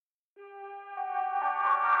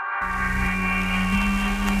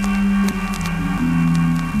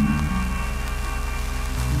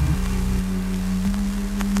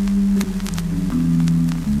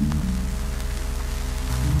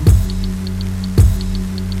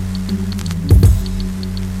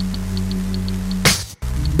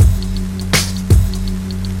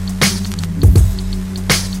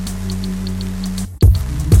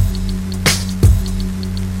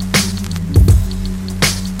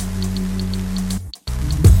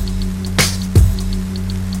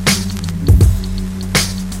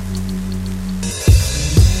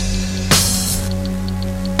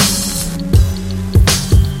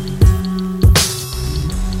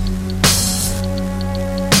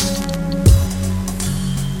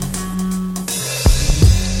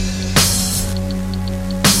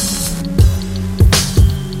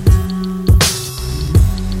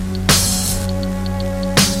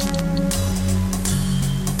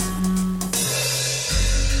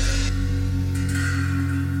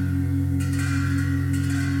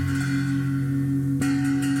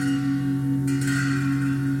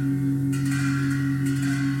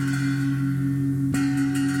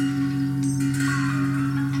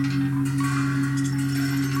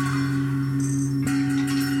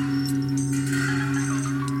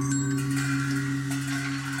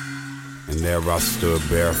I stood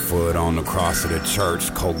barefoot on the cross of the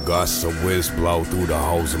church. Cold gusts of whiz blow through the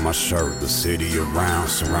holes in my shirt. The city around,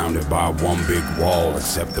 surrounded by one big wall,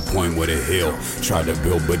 except the point where the hill tried to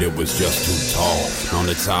build, but it was just too tall. On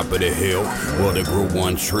the top of the hill, well, there grew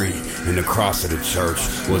one tree, and the cross of the church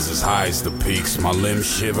was as high as the peaks. My limbs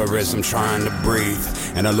shiver as I'm trying to breathe,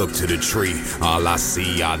 and I look to the tree. All I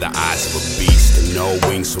see are the eyes of a beast, and no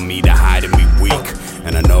wings for me to hide and be weak.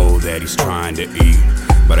 And I know that he's trying to eat,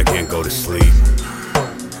 but I can't go to sleep.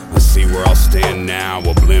 I see where I'll stand now.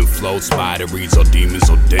 A blimp floats by that reads, "Oh, demons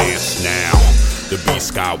will dance now." The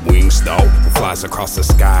beast got wings though, flies across the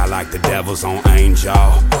sky like the devil's own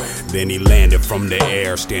angel. Then he landed from the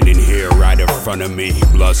air, standing here right in front of me.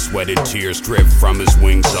 Blood, sweat, and tears drip from his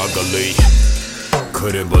wings ugly.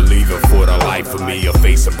 Couldn't believe it for the life of me. A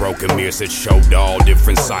face of broken mirrors that showed all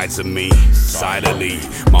different sides of me. Silently,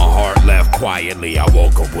 my heart left quietly. I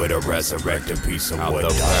woke up with a resurrected piece of wood.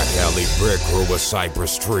 Out the back alley brick grew a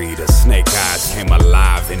cypress tree. The snake eyes came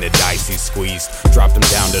alive in the dice he squeezed. Dropped him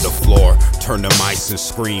down to the floor, turned to mice and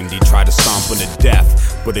screamed. He tried to stomp him to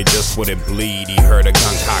death, but it just wouldn't bleed. He heard a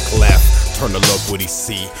gun cock left, turned to look what he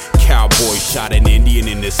see. Cowboy shot an Indian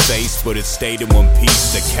in his face, but it stayed in one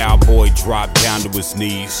piece. The cowboy dropped down to his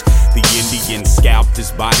knees. The Indian scalped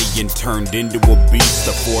his body and turned into a beast.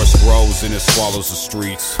 The forest grows and it swallows the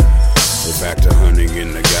streets. We're back to hunting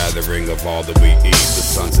in the gathering of all that we eat. The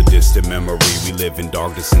sun's a distant memory. We live in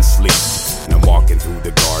darkness and sleep, and I'm walking through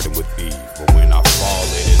the garden with Eve.